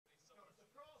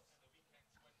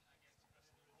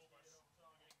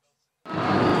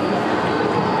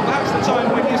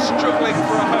struggling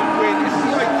for a home win. It's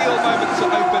the ideal moment to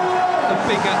open a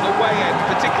bigger away end,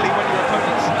 particularly when your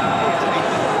opponents appear to need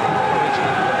them.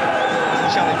 There's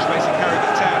a challenge facing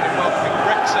Harrogate Town in welcoming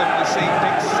Wrexham this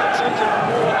evening. 600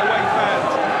 more away fans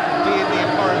will be in the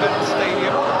environmental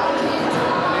stadium.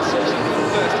 This will be the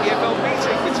first EFL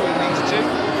meeting between these two.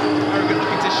 Harrogate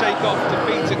looking to shake off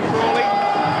defeat at Crawley.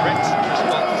 Wrexham's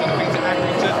response to defeat at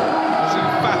Accrington was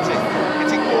emphatic,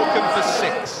 hitting Morecambe for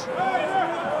 6.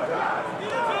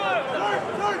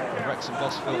 Wrexham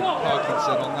boss Phil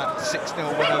Parkinson on that 6-0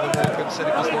 win over Morecambe said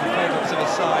it was the performance of his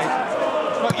side.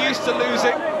 Not used to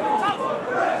losing.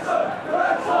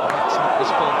 Excellent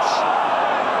response.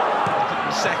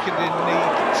 Second in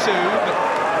League 2, but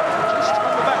just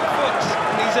on the back foot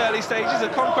in these early stages. A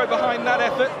Conquo behind that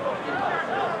effort.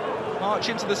 March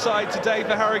into the side today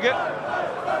for Harrogate.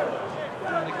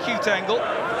 An acute angle.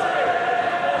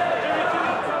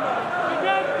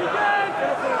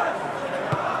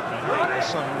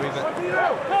 Simon Weaver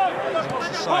wants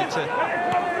the side to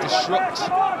disrupt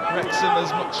Wrexham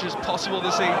as much as possible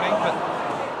this evening, but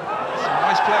some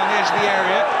nice play on the edge of the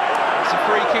area. It's a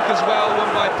free kick as well,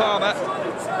 won by Palmer.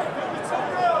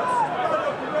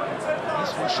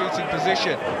 Useful shooting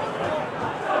position.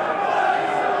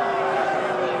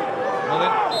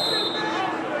 Mullen,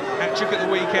 hat-trick at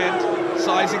the weekend,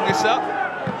 sizing this up.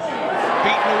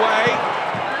 Beaten away.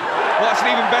 Well, that's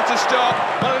an even better stop.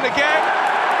 Mullen again.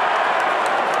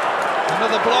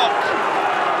 Another block.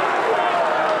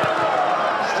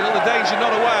 Still the danger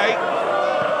not away.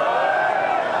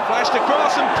 Flashed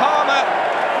across and Palmer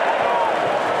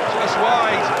just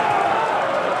wide.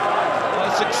 Well,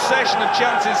 a succession of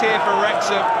chances here for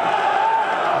Wrexham.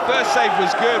 The first save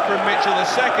was good from Mitchell, the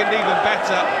second even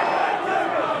better.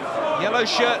 Yellow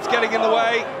shirts getting in the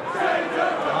way.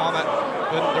 Palmer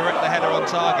couldn't direct the header on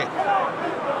target.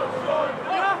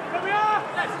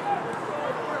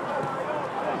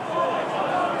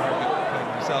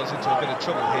 Into a bit of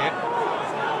trouble here.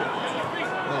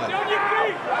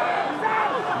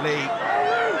 Lee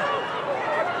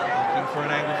looking for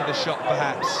an angle for the shot,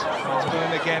 perhaps.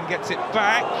 Mullen again gets it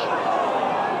back.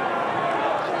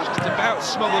 Just about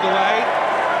smothered away.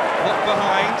 Locked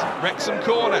behind. Wrexham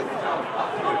corner.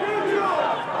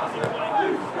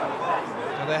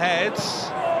 For the heads.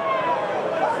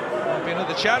 Might be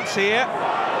another chance here.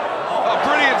 Oh,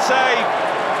 brilliant save.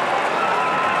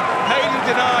 Haley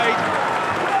denied.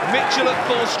 Mitchell at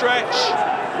full stretch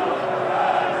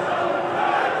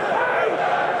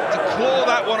to claw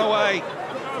that one away.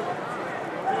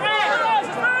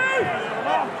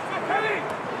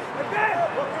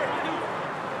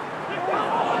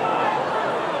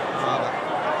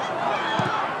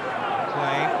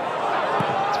 Klein.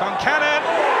 It's Van Cannon.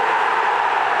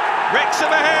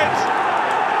 Wrexham ahead.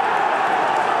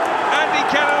 Andy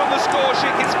Cannon on the score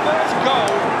sheet. His first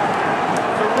goal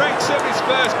for Wrexham. His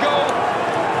first goal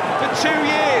for 2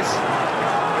 years.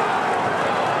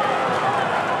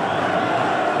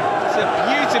 It's a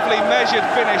beautifully measured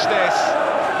finish, this.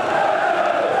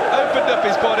 Opened up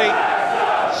his body,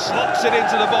 slops it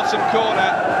into the bottom corner.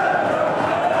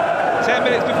 10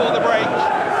 minutes before the break.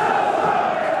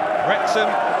 Wrexham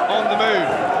on the move.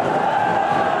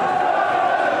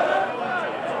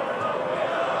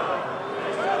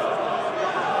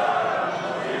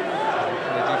 What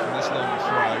can they do from this long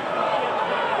throw?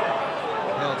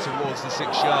 Towards the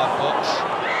 6-yard box.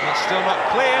 That's still not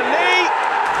clear. Lee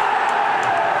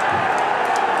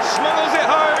smuggles it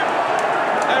home,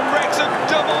 and Wrexham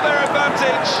double their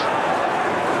advantage.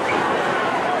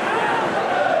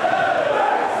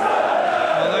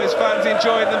 Well, those fans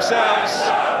enjoying themselves.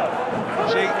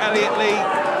 Seeing Elliot Lee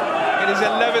in his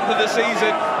 11th of the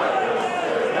season.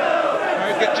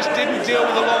 Harrogate just didn't deal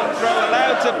with the long throw,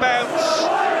 allowed to bounce.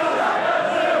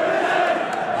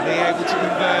 Lee able to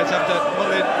convert after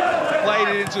Mullen played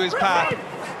it into his path.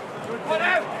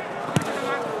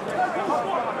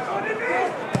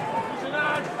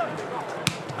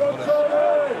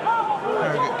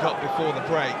 Harrogate got before the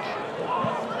break.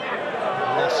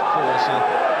 Lost course,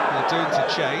 they're doomed to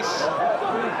chase.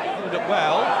 Moved up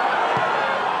well.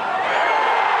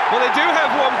 Well, they do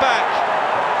have one back.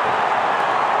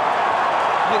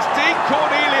 And it's Dean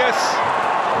Cornelius.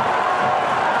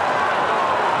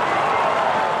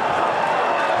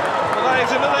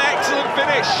 It's another excellent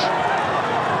finish.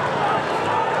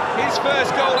 His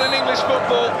first goal in English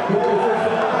football.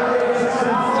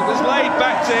 So it was laid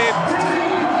back to him.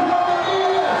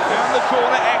 Down the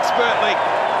corner expertly.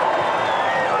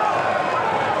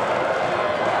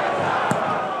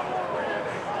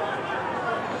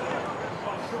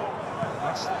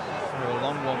 That's a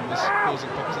long one was causing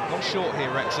problems. They've gone short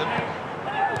here, Wrexham.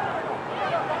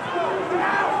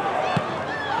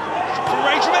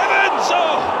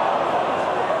 Oh!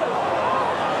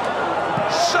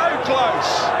 So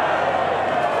close.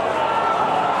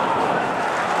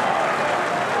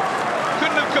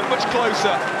 Couldn't have come much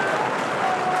closer.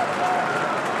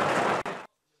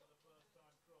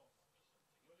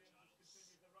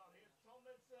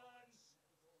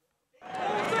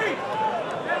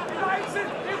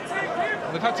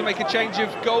 They've had to make a change of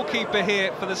goalkeeper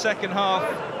here for the second half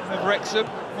of Wrexham.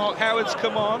 Mark Howard's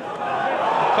come on.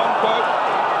 Conquo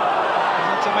has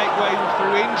had to make way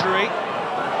through injury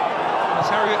as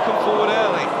Harrogate come forward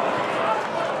early.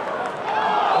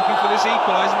 Looking for this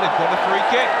equaliser, they've got a free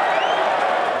kick.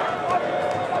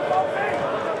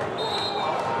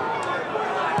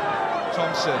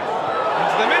 Thompson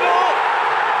into the middle.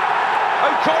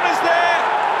 O'Connor's there,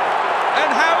 and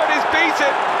Howard is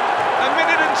beaten. A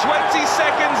minute and 20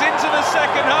 seconds into the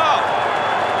second half,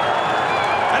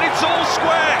 and it's all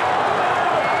square.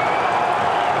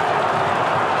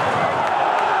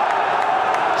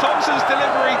 Thompson's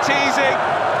delivery teasing,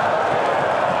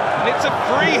 and it's a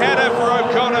free header for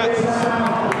O'Connor.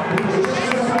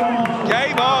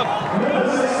 Game on.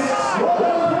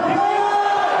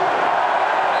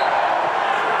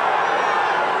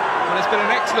 Well, there's been an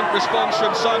excellent response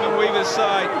from Simon Weaver's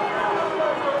side.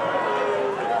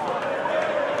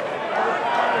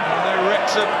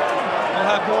 Wrexham will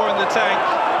have more in the tank.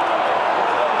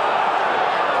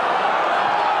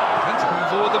 And to move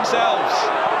forward themselves.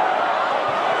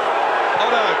 Oh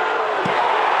no!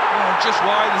 Oh, just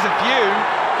wide. There's a few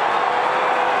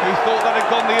who thought that had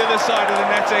gone the other side of the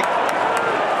netting.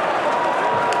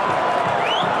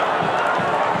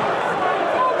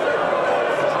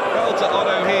 Fell to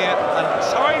Otto here. A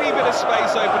tiny bit of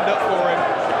space opened up for him.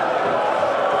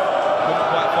 Couldn't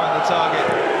quite find the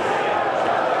target.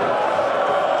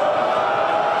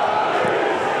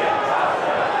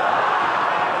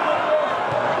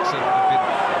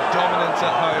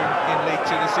 At home in League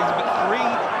Two this season, but 3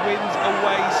 wins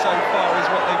away so far is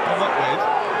what they've come up with.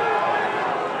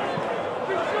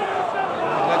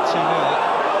 Led 2-0.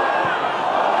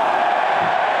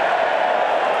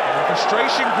 And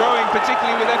frustration growing,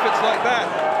 particularly with efforts like that.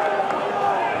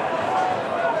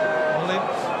 Mullin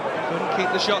couldn't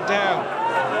keep the shot down.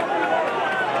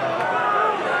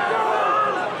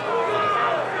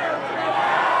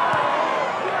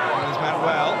 There's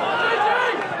Manuel.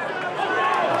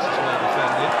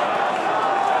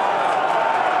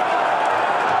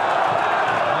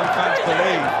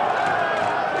 Believe.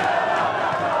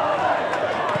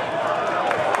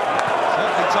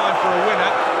 Certainly time for a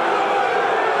winner.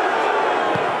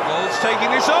 Gold's taking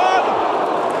this on.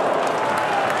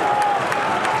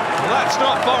 Well, that's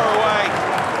not far away.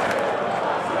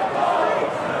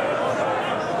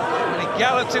 And he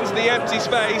gallops into the empty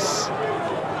space.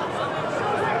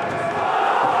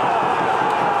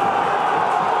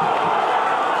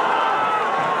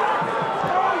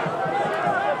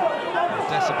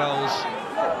 Decibels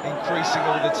increasing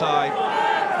all the time.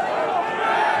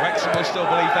 Wrexham will still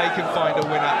believe they can find a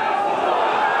winner.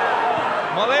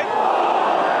 Mullin,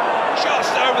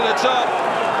 just over the top.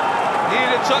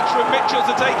 Needed a touch from Mitchell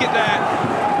to take it there.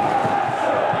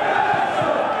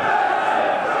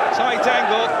 Tight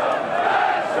angle.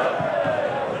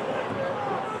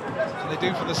 What do they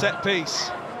do for the set piece?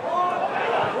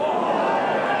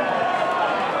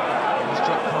 He's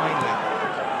dropped kindly.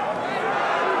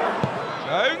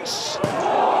 Jones.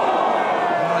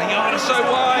 Oh, the yard is so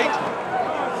wide.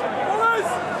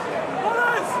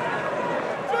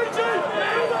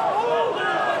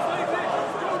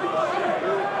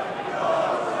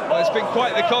 Well, it's been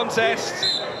quite the contest.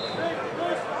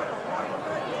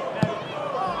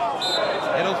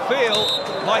 It'll feel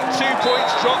like 2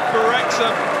 points dropped for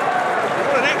Wrexham.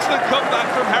 What an excellent comeback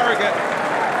from Harrogate.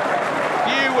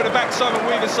 Few would have backed Simon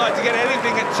Weaver's side to get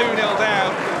anything at 2-0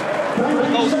 down.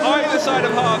 Goals either side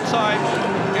of half-time,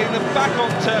 getting them back on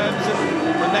terms,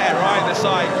 and from there either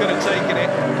side could have taken it.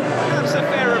 Perhaps a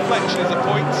fair reflection as a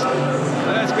point.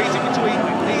 The first meeting between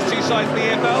these two sides in the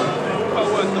EFL, well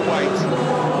worth the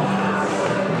wait.